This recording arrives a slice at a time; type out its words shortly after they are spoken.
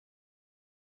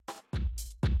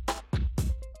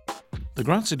The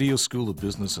Gran Cedillo School of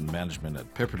Business and Management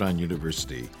at Pepperdine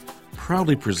University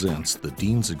proudly presents the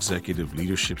Dean's Executive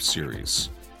Leadership Series.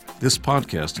 This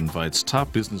podcast invites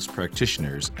top business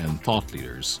practitioners and thought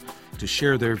leaders to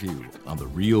share their view on the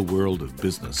real world of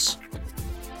business.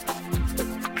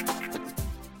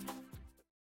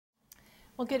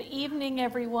 Well, good evening,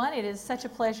 everyone. It is such a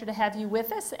pleasure to have you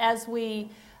with us as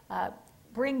we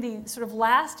bring the sort of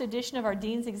last edition of our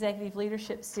Dean's Executive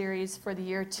Leadership Series for the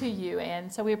year to you. And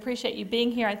so we appreciate you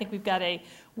being here. I think we've got a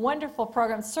wonderful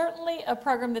program, certainly a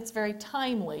program that's very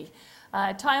timely.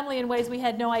 Timely in ways we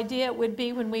had no idea it would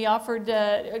be when we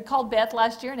called Beth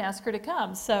last year and asked her to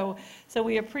come. So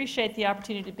we appreciate the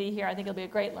opportunity to be here. I think it'll be a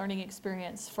great learning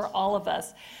experience for all of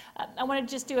us. I want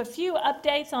to just do a few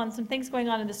updates on some things going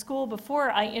on in the school before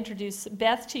I introduce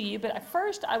Beth to you. But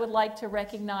first, I would like to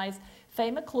recognize Faye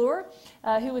McClure,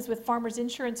 who is with Farmers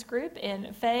Insurance Group,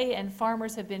 and Faye and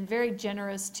Farmers have been very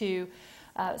generous to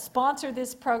sponsor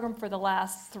this program for the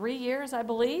last 3 years, I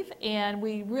believe, and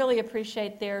we really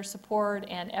appreciate their support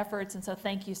and efforts, and so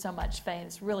thank you so much, Faye, and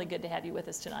it's really good to have you with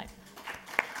us tonight.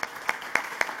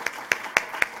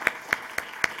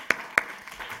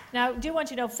 Now, I do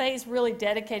want you to know Faye's really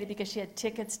dedicated because she had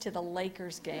tickets to the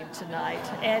Lakers game tonight,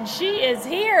 and she is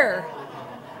here.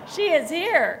 She is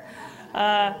here.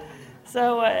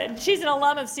 So she's an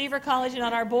alum of Seaver College and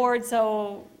on our board,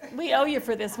 so we owe you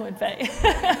for this one, Faye.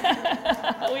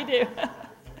 We do.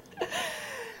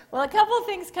 Well, a couple of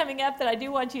things coming up that I do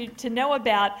want you to know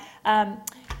about.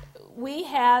 We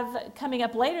have coming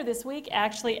up later this week,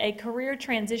 actually, a career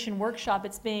transition workshop.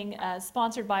 It's being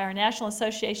sponsored by our National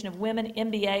Association of Women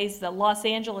MBAs, the Los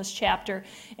Angeles chapter.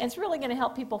 And it's really going to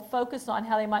help people focus on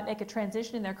how they might make a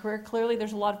transition in their career. Clearly,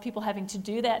 there's a lot of people having to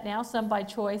do that now, some by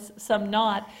choice, some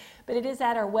not. But it is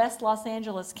at our West Los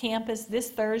Angeles campus this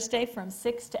Thursday from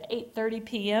 6 to 8:30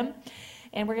 p.m.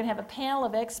 And we're going to have a panel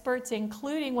of experts,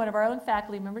 including one of our own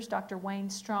faculty members, Dr. Wayne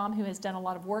Strom, who has done a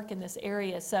lot of work in this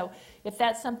area. So if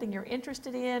that's something you're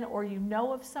interested in or you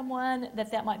know of someone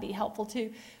that might be helpful to,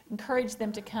 encourage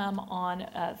them to come on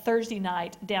Thursday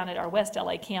night down at our West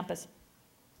LA campus.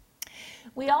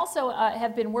 We also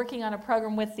have been working on a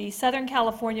program with the Southern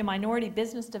California Minority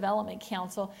Business Development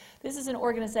Council. This is an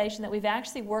organization that we've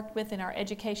actually worked with in our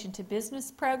Education to Business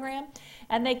program,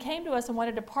 and they came to us and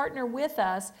wanted to partner with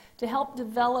us to help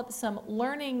develop some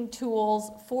learning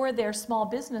tools for their small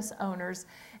business owners.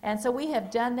 And so we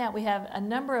have done that. We have a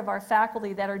number of our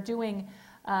faculty that are doing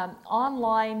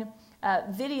online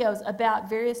videos about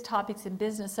various topics in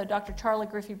business. So Dr. Charlie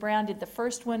Griffey Brown did the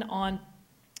first one on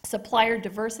supplier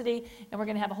diversity, and we're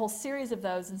going to have a whole series of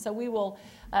those. And so we will,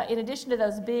 in addition to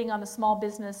those being on the small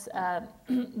business,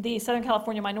 the Southern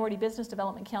California Minority Business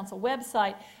Development Council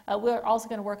website, we're also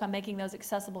going to work on making those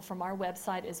accessible from our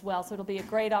website as well. So it'll be a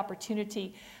great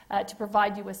opportunity to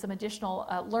provide you with some additional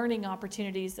learning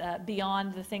opportunities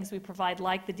beyond the things we provide,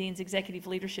 like the Dean's Executive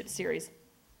Leadership Series.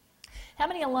 How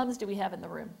many alums do we have in the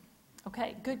room?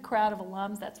 Okay, good crowd of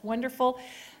alums. That's wonderful.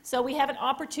 So we have an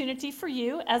opportunity for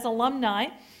you as alumni.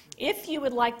 If you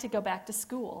would like to go back to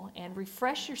school and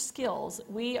refresh your skills,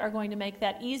 we are going to make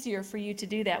that easier for you to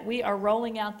do that. We are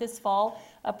rolling out this fall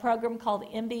a program called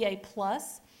MBA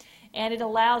Plus, and it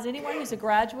allows anyone who's a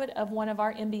graduate of one of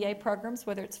our MBA programs,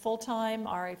 whether it's full-time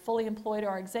or a fully employed or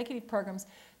our executive programs,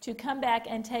 to come back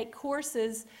and take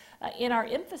courses in our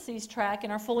emphases track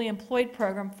in our fully employed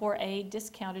program for a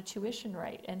discounted tuition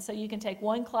rate. And so you can take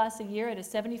one class a year at a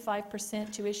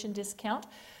 75% tuition discount.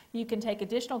 You can take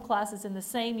additional classes in the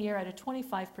same year at a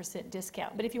 25%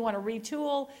 discount. But if you want to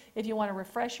retool, if you want to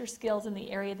refresh your skills in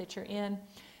the area that you're in,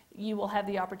 you will have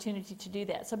the opportunity to do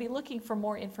that. So be looking for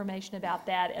more information about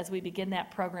that as we begin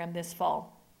that program this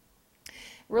fall.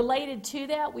 Related to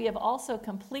that, we have also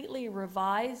completely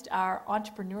revised our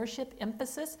entrepreneurship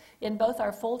emphasis in both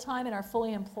our full-time and our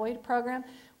fully employed program.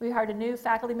 We hired a new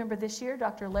faculty member this year,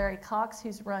 Dr. Larry Cox,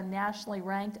 who's run nationally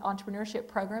ranked entrepreneurship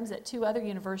programs at 2 other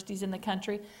universities in the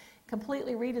country.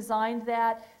 Completely redesigned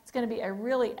that. It's going to be a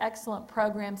really excellent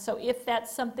program. So if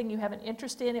that's something you have an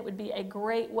interest in, it would be a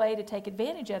great way to take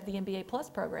advantage of the MBA Plus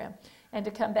program and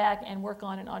to come back and work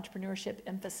on an entrepreneurship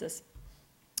emphasis.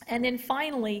 And then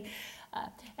finally,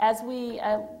 as we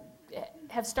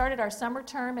have started our summer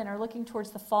term and are looking towards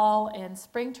the fall and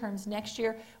spring terms next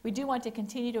year, we do want to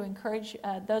continue to encourage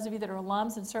those of you that are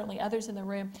alums and certainly others in the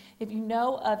room, if you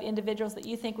know of individuals that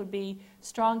you think would be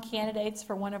strong candidates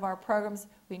for one of our programs,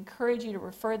 we encourage you to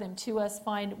refer them to us.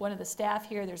 Find one of the staff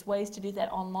here. There's ways to do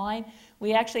that online.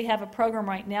 We actually have a program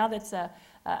right now that's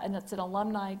and it's an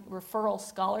alumni referral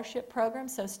scholarship program.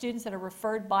 So students that are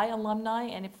referred by alumni,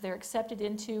 and if they're accepted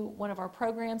into one of our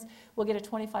programs, will get a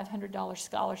 $2,500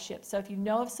 scholarship. So if you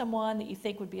know of someone that you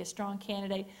think would be a strong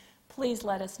candidate, please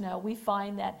let us know. We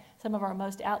find that some of our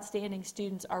most outstanding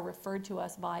students are referred to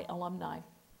us by alumni.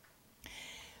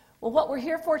 Well, what we're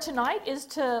here for tonight is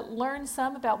to learn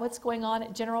some about what's going on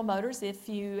at General Motors. If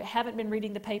you haven't been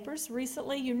reading the papers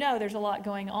recently, you know there's a lot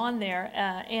going on there.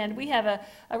 And we have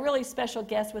a really special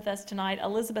guest with us tonight,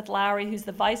 Elizabeth Lowry, who's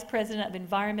the Vice President of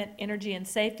Environment, Energy, and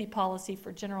Safety Policy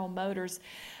for General Motors.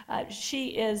 She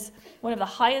is one of the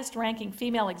highest ranking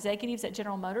female executives at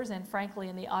General Motors and frankly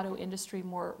in the auto industry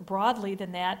more broadly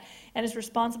than that, and is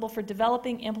responsible for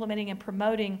developing, implementing, and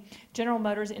promoting General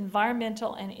Motors'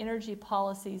 environmental and energy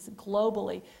policies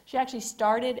globally. She actually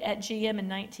started at GM in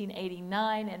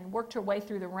 1989 and worked her way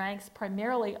through the ranks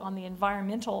primarily on the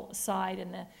environmental side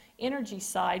and the energy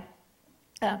side.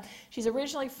 She's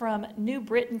originally from New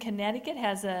Britain, Connecticut,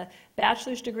 has a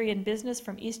bachelor's degree in business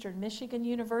from Eastern Michigan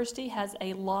University, has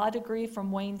a law degree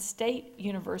from Wayne State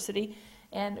University,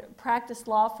 and practiced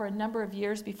law for a number of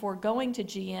years before going to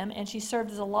GM, and she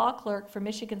served as a law clerk for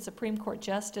Michigan Supreme Court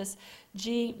Justice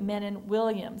G. Menon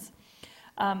Williams.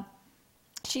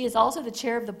 She is also the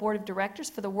chair of the board of directors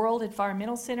for the World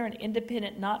Environmental Center, an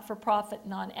independent not-for-profit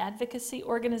non-advocacy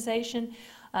organization.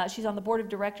 She's on the board of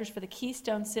directors for the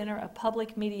Keystone Center, a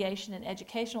public mediation and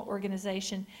educational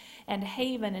organization, and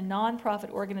Haven, a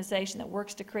nonprofit organization that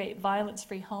works to create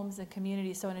violence-free homes and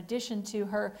communities. So in addition to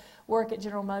her work at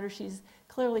General Motors, she's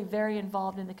clearly very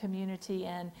involved in the community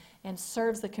and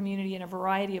serves the community in a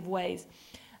variety of ways.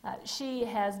 She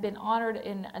has been honored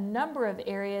in a number of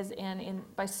areas and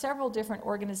by several different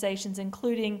organizations,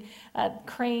 including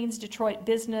Cranes Detroit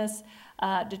Business,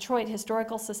 Detroit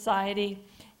Historical Society,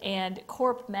 and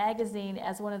Corp Magazine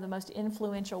as one of the most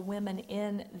influential women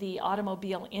in the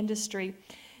automobile industry.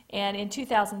 And in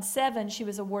 2007, she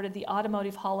was awarded the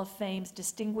Automotive Hall of Fame's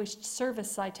Distinguished Service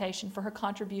Citation for her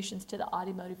contributions to the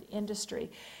automotive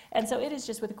industry. And so it is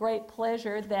just with great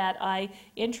pleasure that I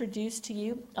introduce to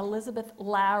you Elizabeth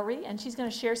Lowry, and she's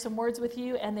going to share some words with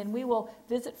you, and then we will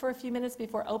visit for a few minutes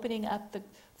before opening up the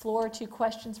floor to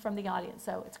questions from the audience.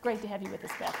 So it's great to have you with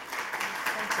us, Beth.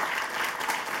 Thank you.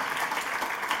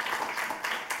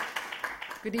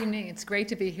 Good evening. It's great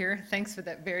to be here. Thanks for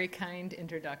that very kind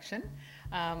introduction.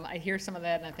 I hear some of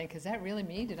that and I think, is that really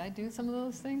me? Did I do some of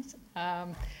those things?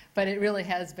 But it really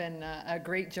has been a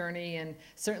great journey, and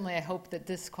certainly I hope that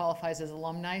this qualifies as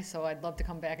alumni, so I'd love to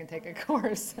come back and take a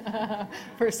course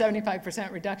for a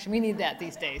 75% reduction. We need that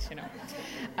these days, you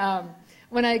know.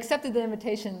 When I accepted the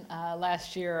invitation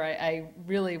last year, I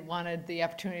really wanted the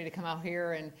opportunity to come out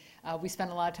here, and we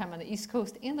spent a lot of time on the East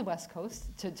Coast and the West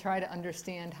Coast to try to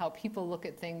understand how people look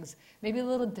at things maybe a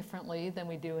little differently than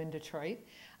we do in Detroit.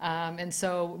 And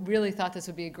so really thought this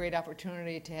would be a great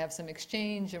opportunity to have some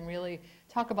exchange and really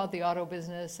talk about the auto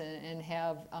business and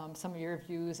have some of your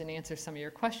views and answer some of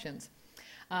your questions.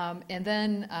 And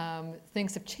then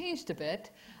things have changed a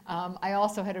bit. I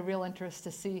also had a real interest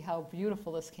to see how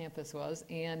beautiful this campus was,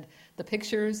 and the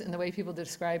pictures and the way people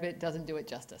describe it doesn't do it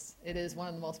justice. It is one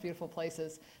of the most beautiful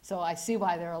places, so I see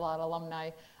why there are a lot of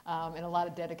alumni and a lot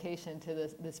of dedication to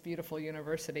this beautiful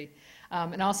university.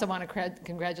 And also want to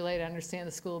congratulate, I understand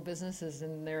the School of Business is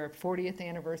in their 40th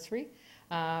anniversary.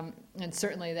 And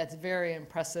certainly that's a very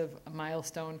impressive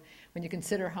milestone. When you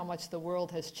consider how much the world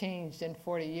has changed in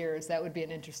 40 years, that would be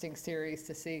an interesting series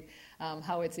to see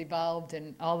how it's evolved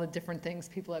and all the different things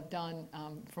people have done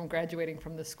from graduating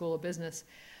from the School of Business.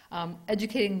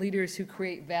 Educating leaders who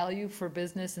create value for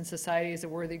business and society is a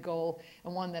worthy goal,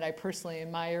 and one that I personally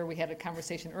admire. We had a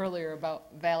conversation earlier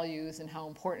about values and how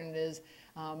important it is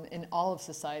in all of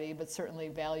society, but certainly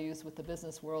values with the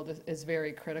business world is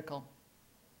very critical.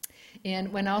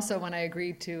 And when I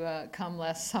agreed to come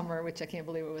last summer, which I can't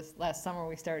believe it was last summer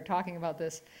we started talking about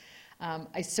this,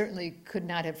 I certainly could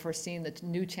not have foreseen the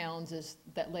new challenges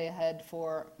that lay ahead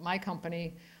for my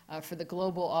company, for the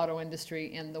global auto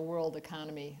industry and the world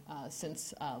economy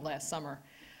since last summer.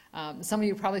 Some of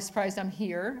you are probably surprised I'm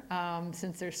here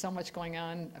since there's so much going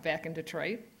on back in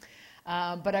Detroit.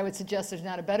 But I would suggest there's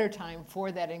not a better time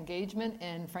for that engagement,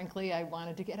 and frankly, I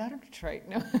wanted to get out of Detroit.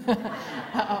 No.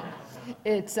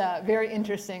 It's very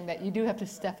interesting that you do have to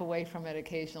step away from it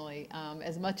occasionally.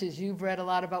 As much as you've read a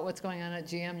lot about what's going on at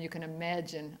GM, you can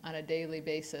imagine on a daily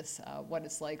basis what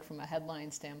it's like from a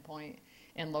headline standpoint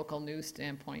and local news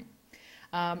standpoint.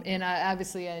 And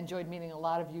obviously I enjoyed meeting a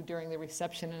lot of you during the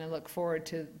reception, and I look forward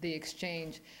to the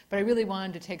exchange. But I really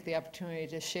wanted to take the opportunity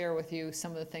to share with you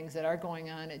some of the things that are going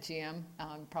on at GM.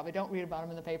 Probably don't read about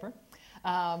them in the paper.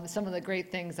 Some of the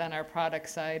great things on our product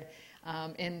side.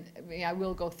 And I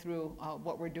will go through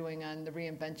what we're doing on the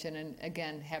reinvention, and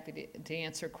again, happy to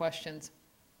answer questions.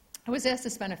 I was asked to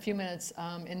spend a few minutes,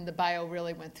 and the bio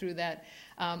really went through that,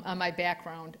 on my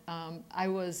background. I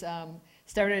was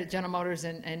started at General Motors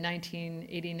in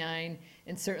 1989,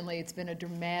 and certainly it's been a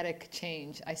dramatic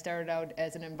change. I started out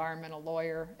as an environmental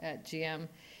lawyer at GM,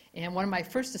 and one of my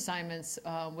first assignments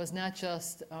was not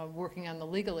just working on the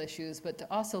legal issues, but to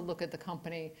also look at the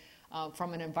company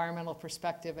from an environmental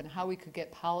perspective and how we could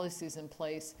get policies in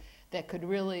place that could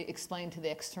really explain to the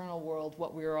external world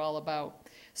what we were all about.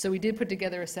 So we did put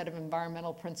together a set of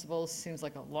environmental principles, seems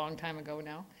like a long time ago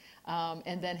now,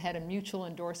 and then had a mutual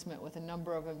endorsement with a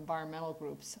number of environmental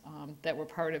groups that were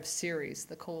part of CERES,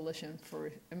 the Coalition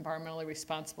for Environmentally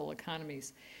Responsible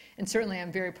Economies. And certainly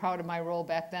I'm very proud of my role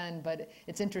back then, but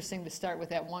it's interesting to start with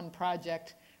that one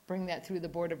project, bring that through the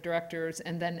board of directors,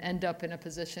 and then end up in a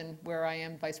position where I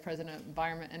am Vice President of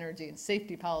Environment, Energy, and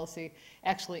Safety Policy,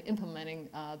 actually implementing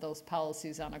those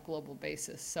policies on a global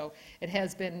basis. So it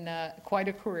has been quite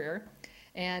a career.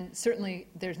 And certainly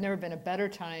there's never been a better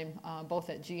time, both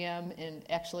at GM and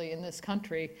actually in this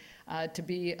country, to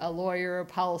be a lawyer, a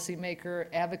policymaker,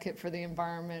 advocate for the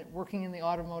environment, working in the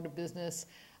automotive business.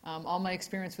 All my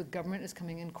experience with government is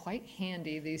coming in quite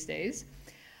handy these days.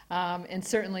 And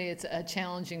certainly it's a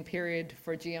challenging period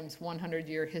for GM's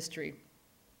 100-year history.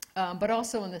 But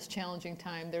also in this challenging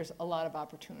time, there's a lot of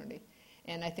opportunity.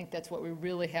 And I think that's what we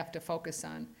really have to focus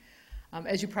on.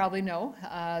 As you probably know,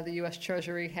 the U.S.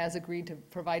 Treasury has agreed to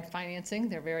provide financing.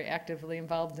 They're very actively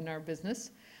involved in our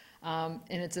business. And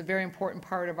it's a very important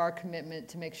part of our commitment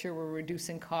to make sure we're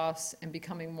reducing costs and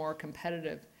becoming more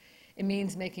competitive. It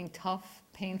means making tough,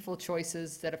 painful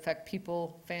choices that affect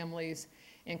people, families,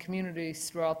 and communities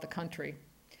throughout the country.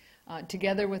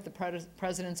 Together with the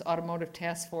President's Automotive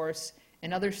Task Force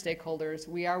and other stakeholders,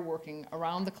 we are working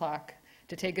around the clock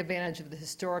to take advantage of the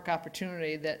historic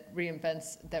opportunity that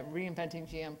reinventing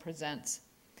GM presents.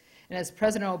 And as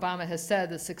President Obama has said,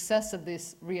 the success of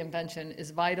this reinvention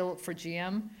is vital for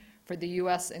GM, for the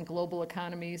U.S. and global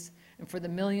economies, and for the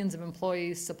millions of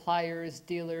employees, suppliers,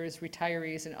 dealers,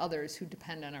 retirees, and others who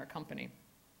depend on our company.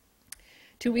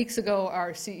 2 weeks ago,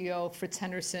 our CEO, Fritz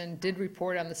Henderson, did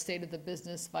report on the state of the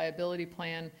business viability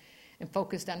plan and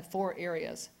focused on 4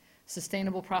 areas: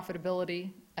 sustainable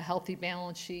profitability, a healthy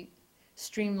balance sheet,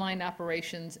 streamlined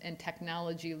operations, and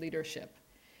technology leadership.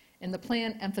 And the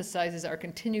plan emphasizes our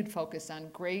continued focus on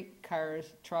great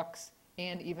cars, trucks,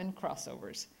 and even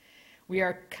crossovers. We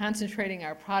are concentrating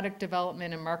our product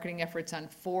development and marketing efforts on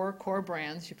 4 core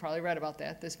brands. You probably read about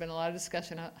that. There's been a lot of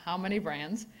discussion on how many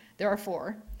brands. There are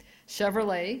 4.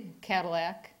 Chevrolet,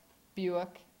 Cadillac,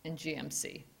 Buick, and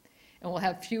GMC. And we'll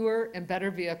have fewer and better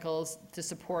vehicles to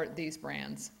support these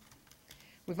brands.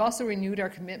 We've also renewed our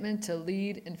commitment to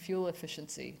lead in fuel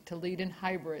efficiency, to lead in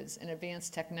hybrids and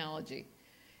advanced technology.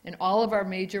 And all of our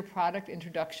major product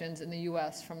introductions in the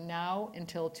U.S. from now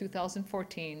until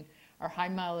 2014 are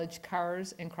high-mileage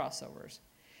cars and crossovers.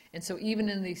 And so even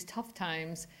in these tough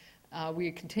times,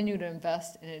 we continue to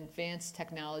invest in advanced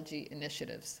technology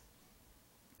initiatives.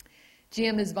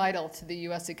 GM is vital to the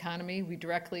U.S. economy. We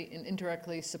directly and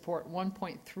indirectly support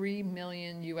 1.3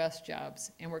 million U.S.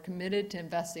 jobs, and we're committed to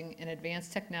investing in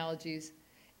advanced technologies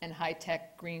and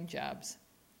high-tech green jobs.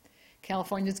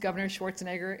 California's Governor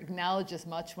Schwarzenegger acknowledged as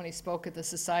much when he spoke at the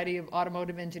Society of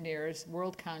Automotive Engineers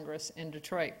World Congress in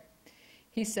Detroit.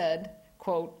 He said,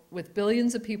 quote, "With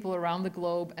billions of people around the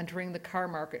globe entering the car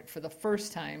market for the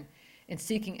first time and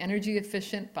seeking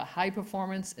energy-efficient but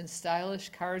high-performance and stylish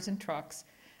cars and trucks,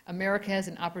 America has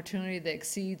an opportunity that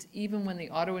exceeds even when the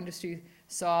auto industry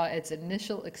saw its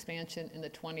initial expansion in the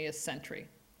 20th century."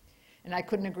 And I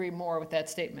couldn't agree more with that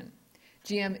statement.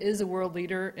 GM is a world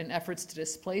leader in efforts to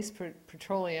displace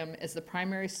petroleum as the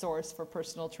primary source for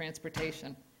personal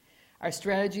transportation. Our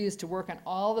strategy is to work on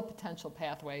all the potential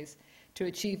pathways to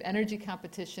achieve energy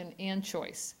competition and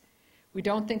choice. We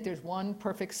don't think there's one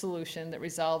perfect solution that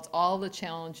resolves all the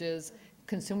challenges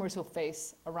consumers will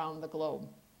face around the globe.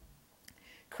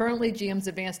 Currently, GM's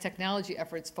advanced technology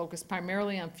efforts focus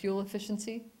primarily on fuel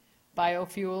efficiency,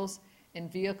 biofuels, and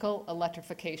vehicle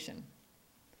electrification.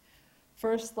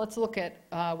 First, let's look at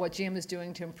what GM is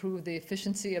doing to improve the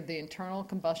efficiency of the internal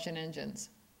combustion engines.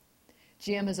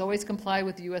 GM has always complied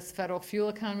with the U.S. federal fuel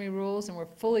economy rules, and we're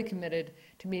fully committed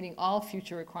to meeting all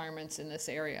future requirements in this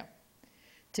area.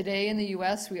 Today in the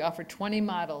U.S., we offer 20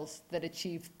 models that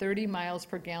achieve 30 miles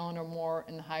per gallon or more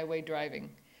in the highway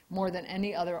driving, more than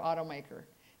any other automaker.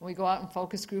 When we go out in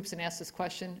focus groups and ask this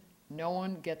question, no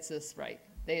one gets this right.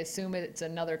 They assume it's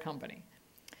another company.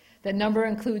 That number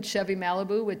includes Chevy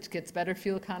Malibu, which gets better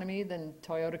fuel economy than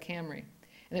Toyota Camry.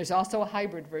 And there's also a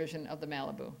hybrid version of the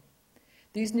Malibu.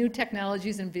 These new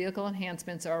technologies and vehicle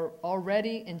enhancements are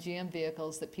already in GM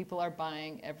vehicles that people are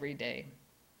buying every day.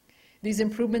 These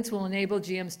improvements will enable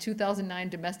GM's 2009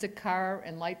 domestic car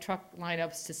and light truck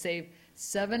lineups to save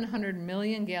 700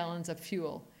 million gallons of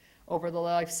fuel over the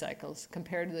life cycles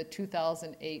compared to the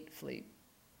 2008 fleet.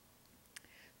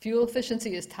 Fuel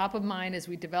efficiency is top of mind as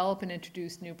we develop and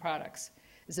introduce new products.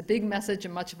 It's a big message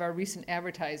in much of our recent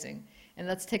advertising, and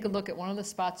let's take a look at one of the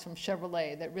spots from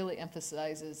Chevrolet that really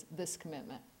emphasizes this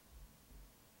commitment.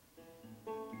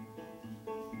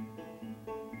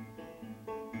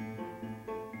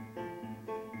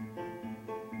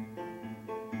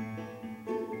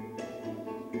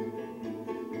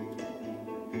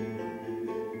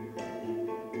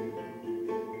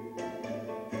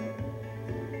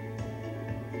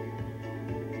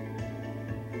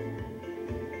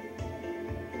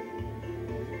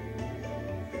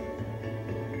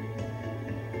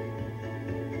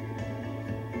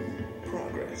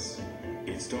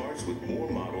 It starts with more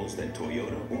models than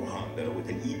Toyota or Honda with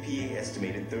an EPA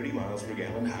estimated 30 miles per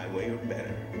gallon highway or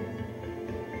better.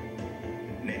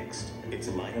 Next, it's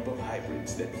a lineup of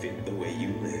hybrids that fit the way you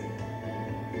live.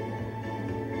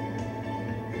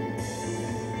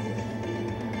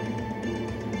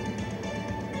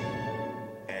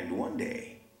 And one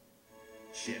day,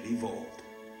 Chevy Volt,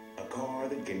 a car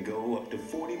that can go up to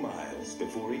 40 miles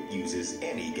before it uses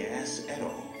any gas at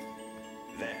all.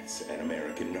 That's an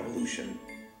American revolution.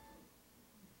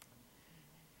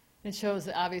 It shows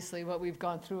obviously what we've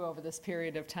gone through over this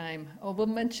period of time. Oh, we'll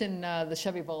mention the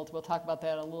Chevy Volt. We'll talk about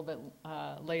that a little bit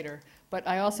later. But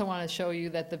I also want to show you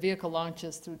that the vehicle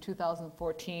launches through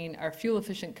 2014 are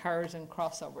fuel-efficient cars and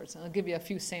crossovers. And I'll give you a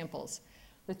few samples.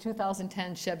 The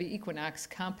 2010 Chevy Equinox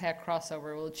compact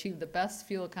crossover will achieve the best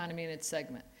fuel economy in its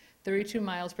segment, 32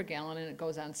 miles per gallon, and it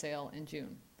goes on sale in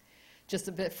June. Just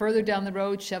a bit further down the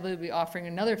road, Chevy will be offering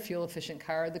another fuel-efficient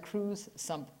car, the Cruze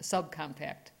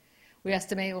Subcompact. We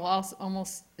estimate it will also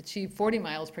almost achieve 40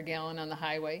 miles per gallon on the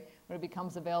highway when it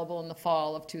becomes available in the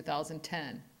fall of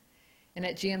 2010. And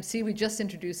at GMC, we just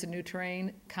introduced a new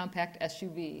Terrain compact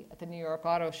SUV at the New York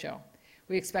Auto Show.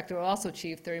 We expect it will also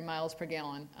achieve 30 miles per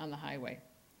gallon on the highway.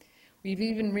 We've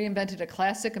even reinvented a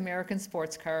classic American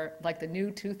sports car like the new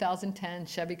 2010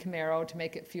 Chevy Camaro to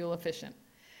make it fuel efficient.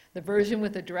 The version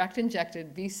with the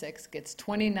direct-injected V6 gets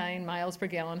 29 miles per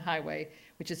gallon highway,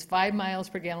 which is 5 miles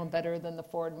per gallon better than the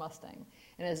Ford Mustang.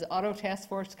 And as the Auto Task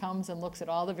Force comes and looks at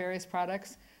all the various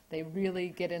products, they really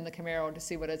get in the Camaro to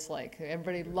see what it's like.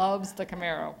 Everybody loves the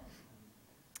Camaro.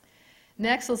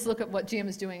 Next, let's look at what GM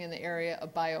is doing in the area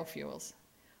of biofuels.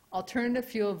 Alternative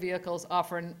fuel vehicles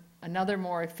offer another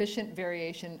more efficient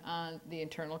variation on the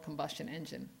internal combustion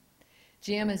engine.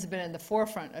 GM has been in the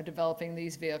forefront of developing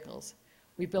these vehicles.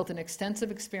 We've built an extensive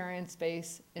experience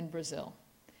base in Brazil.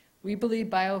 We believe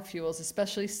biofuels,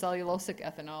 especially cellulosic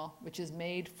ethanol, which is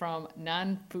made from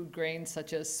non-food grains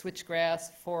such as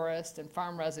switchgrass, forest, and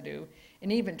farm residue,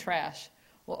 and even trash,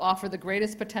 will offer the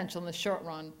greatest potential in the short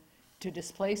run to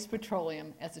displace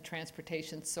petroleum as a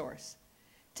transportation source.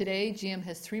 Today, GM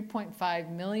has 3.5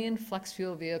 million flex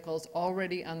fuel vehicles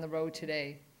already on the road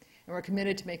today, and we're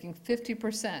committed to making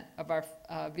 50% of our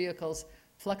vehicles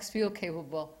flex fuel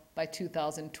capable by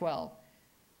 2012.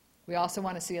 We also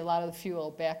want to see a lot of the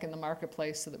fuel back in the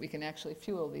marketplace so that we can actually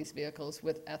fuel these vehicles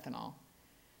with ethanol.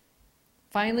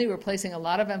 Finally, we're placing a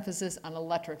lot of emphasis on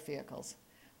electric vehicles,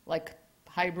 like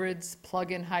hybrids,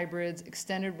 plug-in hybrids,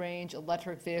 extended range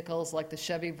electric vehicles like the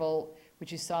Chevy Volt,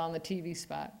 which you saw on the TV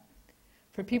spot.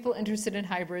 For people interested in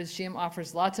hybrids, GM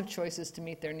offers lots of choices to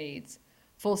meet their needs.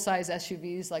 Full-size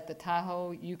SUVs like the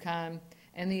Tahoe, Yukon,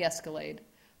 and the Escalade.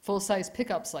 Full-size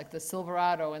pickups like the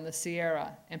Silverado and the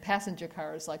Sierra, and passenger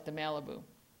cars like the Malibu.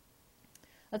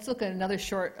 Let's look at another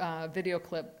short video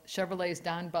clip, Chevrolet's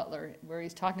Don Butler, where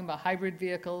he's talking about hybrid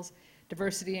vehicles,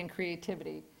 diversity, and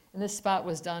creativity. And this spot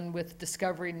was done with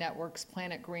Discovery Network's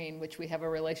Planet Green, which we have a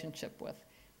relationship with.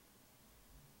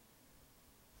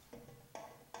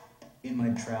 In my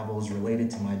travels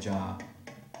related to my job,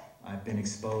 I've been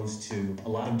exposed to a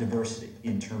lot of diversity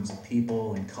in terms of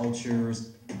people and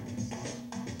cultures.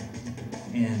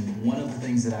 And one of the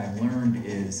things that I've learned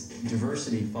is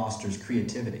diversity fosters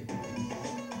creativity.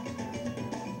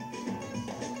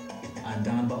 I'm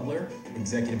Don Butler,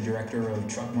 Executive Director of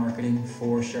Truck Marketing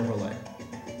for Chevrolet.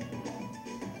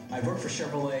 I've worked for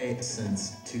Chevrolet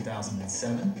since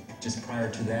 2007. Just prior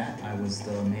to that, I was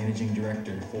the Managing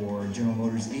Director for General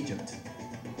Motors Egypt.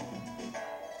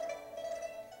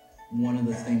 One of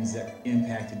the things that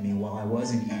impacted me while I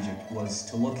was in Egypt was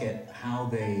to look at how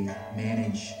they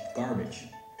manage garbage.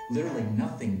 Literally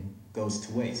nothing goes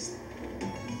to waste.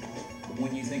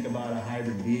 When you think about a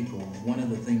hybrid vehicle, one of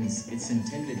the things it's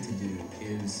intended to do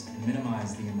is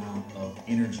minimize the amount of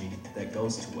energy that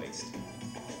goes to waste.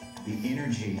 The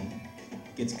energy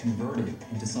gets converted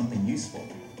into something useful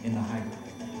in the hybrid.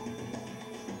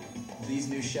 These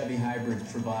new Chevy hybrids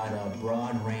provide a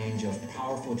broad range of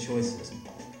powerful choices.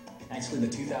 Actually, the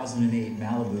 2008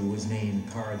 Malibu was named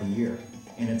Car of the Year,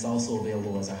 and it's also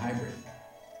available as a hybrid.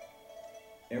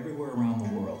 Everywhere around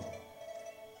the world,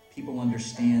 people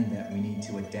understand that we need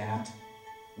to adapt,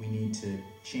 we need to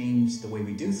change the way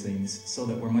we do things so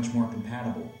that we're much more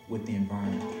compatible with the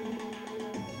environment.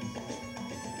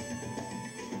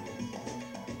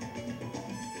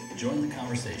 Join the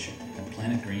conversation at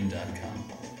planetgreen.com.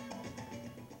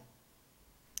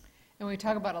 And when we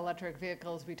talk about electric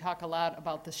vehicles, we talk a lot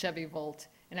about the Chevy Volt,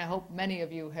 and I hope many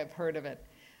of you have heard of it.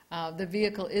 The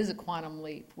vehicle is a quantum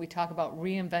leap. We talk about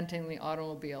reinventing the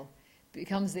automobile. It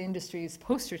becomes the industry's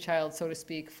poster child, so to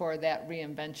speak, for that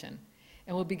reinvention.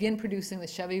 And we'll begin producing the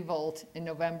Chevy Volt in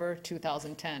November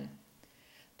 2010.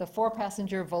 The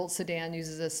 4-passenger Volt sedan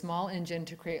uses a small engine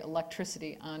to create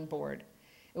electricity on board.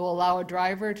 It will allow a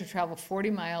driver to travel 40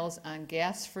 miles on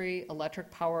gas-free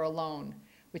electric power alone,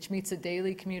 which meets the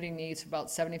daily commuting needs of about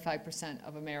 75%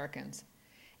 of Americans.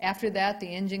 After that, the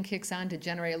engine kicks on to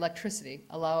generate electricity,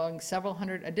 allowing several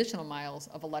hundred additional miles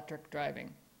of electric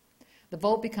driving. The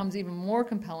Volt becomes even more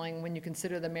compelling when you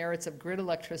consider the merits of grid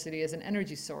electricity as an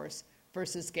energy source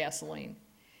versus gasoline.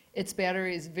 Its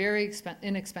battery is very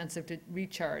inexpensive to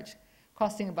recharge,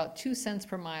 costing about 2 cents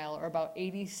per mile or about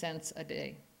 80 cents a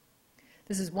day.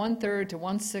 This is 1/3 to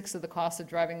 1/6 of the cost of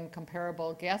driving a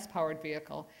comparable gas-powered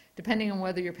vehicle, depending on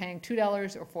whether you're paying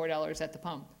 $2 or $4 at the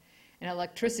pump. And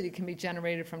electricity can be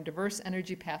generated from diverse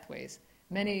energy pathways,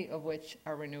 many of which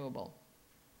are renewable.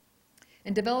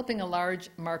 And developing a large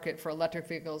market for electric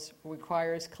vehicles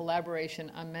requires collaboration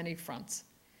on many fronts.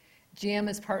 GM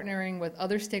is partnering with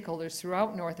other stakeholders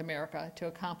throughout North America to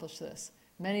accomplish this,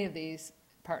 many of these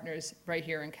partners right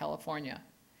here in California.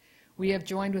 We have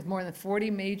joined with more than 40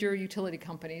 major utility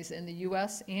companies in the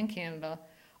US and Canada,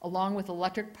 along with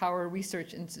Electric Power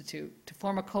Research Institute, to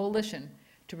form a coalition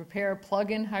to prepare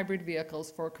plug-in hybrid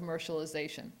vehicles for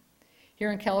commercialization.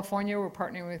 Here in California, we're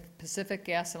partnering with Pacific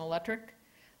Gas and Electric,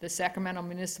 the Sacramento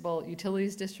Municipal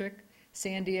Utilities District,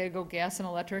 San Diego Gas and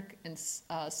Electric, and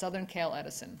Southern Cal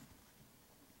Edison.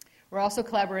 We're also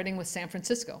collaborating with San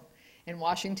Francisco and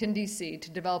Washington, D.C. to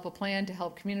develop a plan to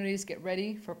help communities get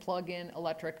ready for plug-in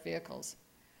electric vehicles.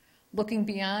 Looking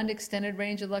beyond extended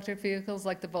range electric vehicles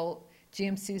like the Volt,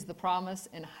 GM sees the promise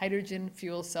in hydrogen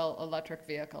fuel cell electric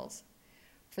vehicles.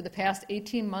 For the past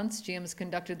 18 months, GM has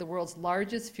conducted the world's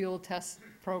largest fuel test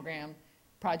program,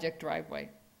 Project Driveway.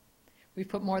 We've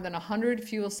put more than 100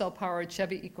 fuel cell-powered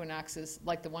Chevy Equinoxes,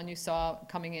 like the one you saw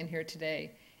coming in here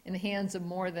today, in the hands of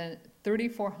more than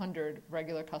 3,400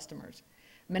 regular customers,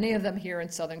 many of them here in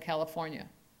Southern California.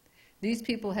 These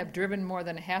people have driven more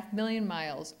than 500,000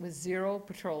 miles with zero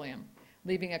petroleum,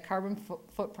 leaving a carbon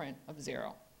footprint of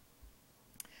 0.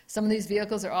 Some of these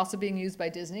vehicles are also being used by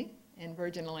Disney and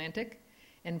Virgin Atlantic,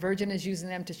 and Virgin is using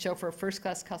them to chauffeur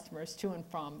first-class customers to and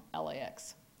from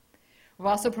LAX. We've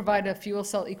also provided a fuel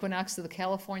cell Equinox to the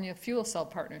California Fuel Cell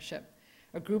Partnership,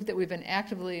 a group that we've been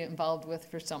actively involved with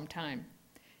for some time.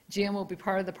 GM will be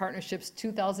part of the partnership's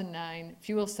 2009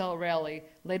 Fuel Cell Rally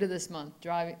later this month,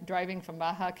 driving from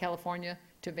Baja California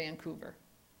to Vancouver.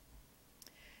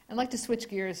 I'd like to switch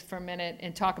gears for a minute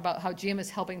and talk about how GM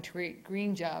is helping to create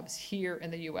green jobs here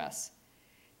in the U.S.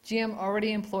 GM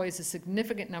already employs a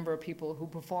significant number of people who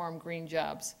perform green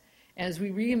jobs. And as we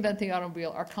reinvent the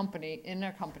automobile, our company,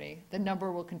 the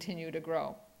number will continue to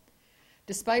grow.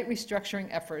 Despite restructuring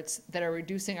efforts that are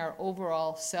reducing our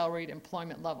overall salaried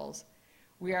employment levels,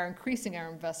 we are increasing our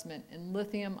investment in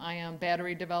lithium-ion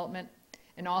battery development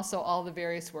and also all the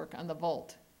various work on the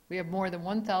Volt. We have more than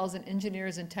 1,000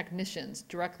 engineers and technicians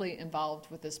directly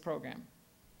involved with this program.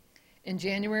 In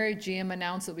January, GM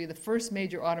announced it will be the first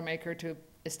major automaker to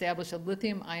establish a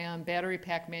lithium-ion battery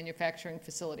pack manufacturing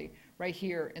facility right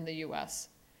here in the U.S.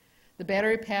 The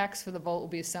battery packs for the Volt will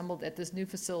be assembled at this new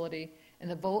facility, and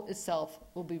the Volt itself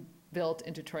will be built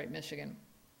in Detroit, Michigan.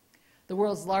 The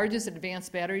world's largest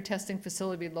advanced battery testing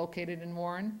facility will be located in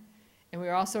Warren, and we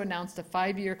also announced a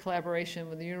 5-year collaboration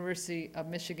with the University of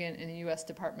Michigan and the U.S.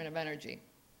 Department of Energy.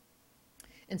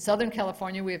 In Southern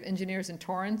California, we have engineers in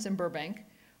Torrance and Burbank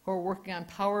who are working on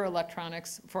power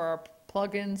electronics for our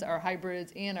plug-ins, our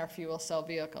hybrids, and our fuel cell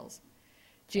vehicles.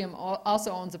 GM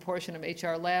also owns a portion of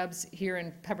HR Labs here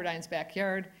in Pepperdine's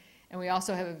backyard, and we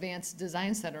also have Advanced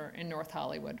Design Center in North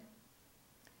Hollywood.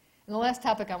 And the last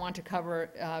topic I want to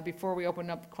cover before we open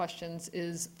up questions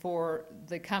is for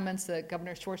the comments that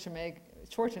Governor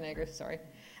Schwarzenegger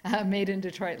made in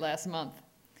Detroit last month.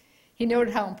 He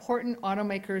noted how important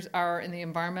automakers are in the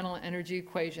environmental and energy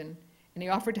equation, and he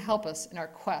offered to help us in our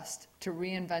quest to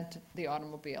reinvent the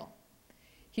automobile.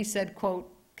 He said, quote,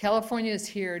 "California is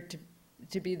here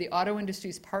to be the auto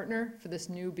industry's partner for this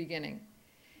new beginning."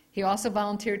 He also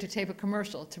volunteered to tape a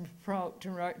commercial to promote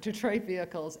Detroit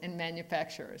vehicles and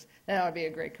manufacturers. That ought to be a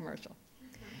great commercial.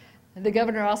 And the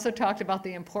governor also talked about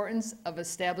the importance of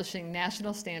establishing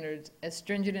national standards as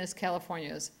stringent as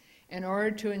California's in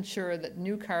order to ensure that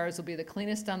new cars will be the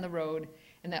cleanest on the road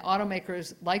and that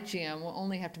automakers like GM will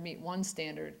only have to meet one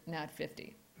standard, not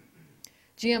 50.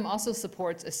 GM also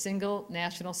supports a single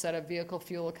national set of vehicle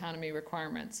fuel economy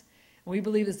requirements. We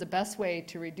believe is the best way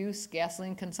to reduce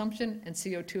gasoline consumption and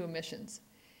CO2 emissions.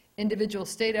 Individual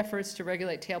state efforts to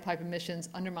regulate tailpipe emissions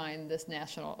undermine this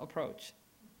national approach.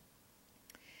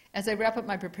 As I wrap up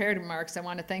my prepared remarks, I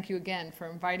want to thank you again for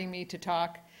inviting me to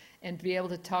talk and be able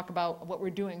to talk about what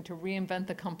we're doing to reinvent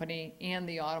the company and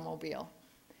the automobile.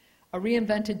 A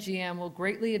reinvented GM will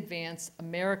greatly advance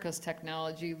America's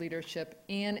technology leadership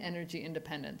and energy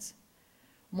independence.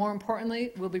 More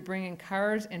importantly, we'll be bringing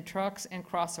cars and trucks and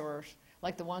crossovers,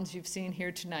 like the ones you've seen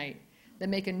here tonight, that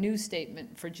make a new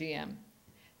statement for GM.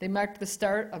 They mark the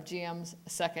start of GM's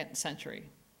second century.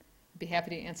 I'd be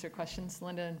happy to answer questions,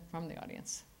 Linda, from the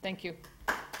audience. Thank you.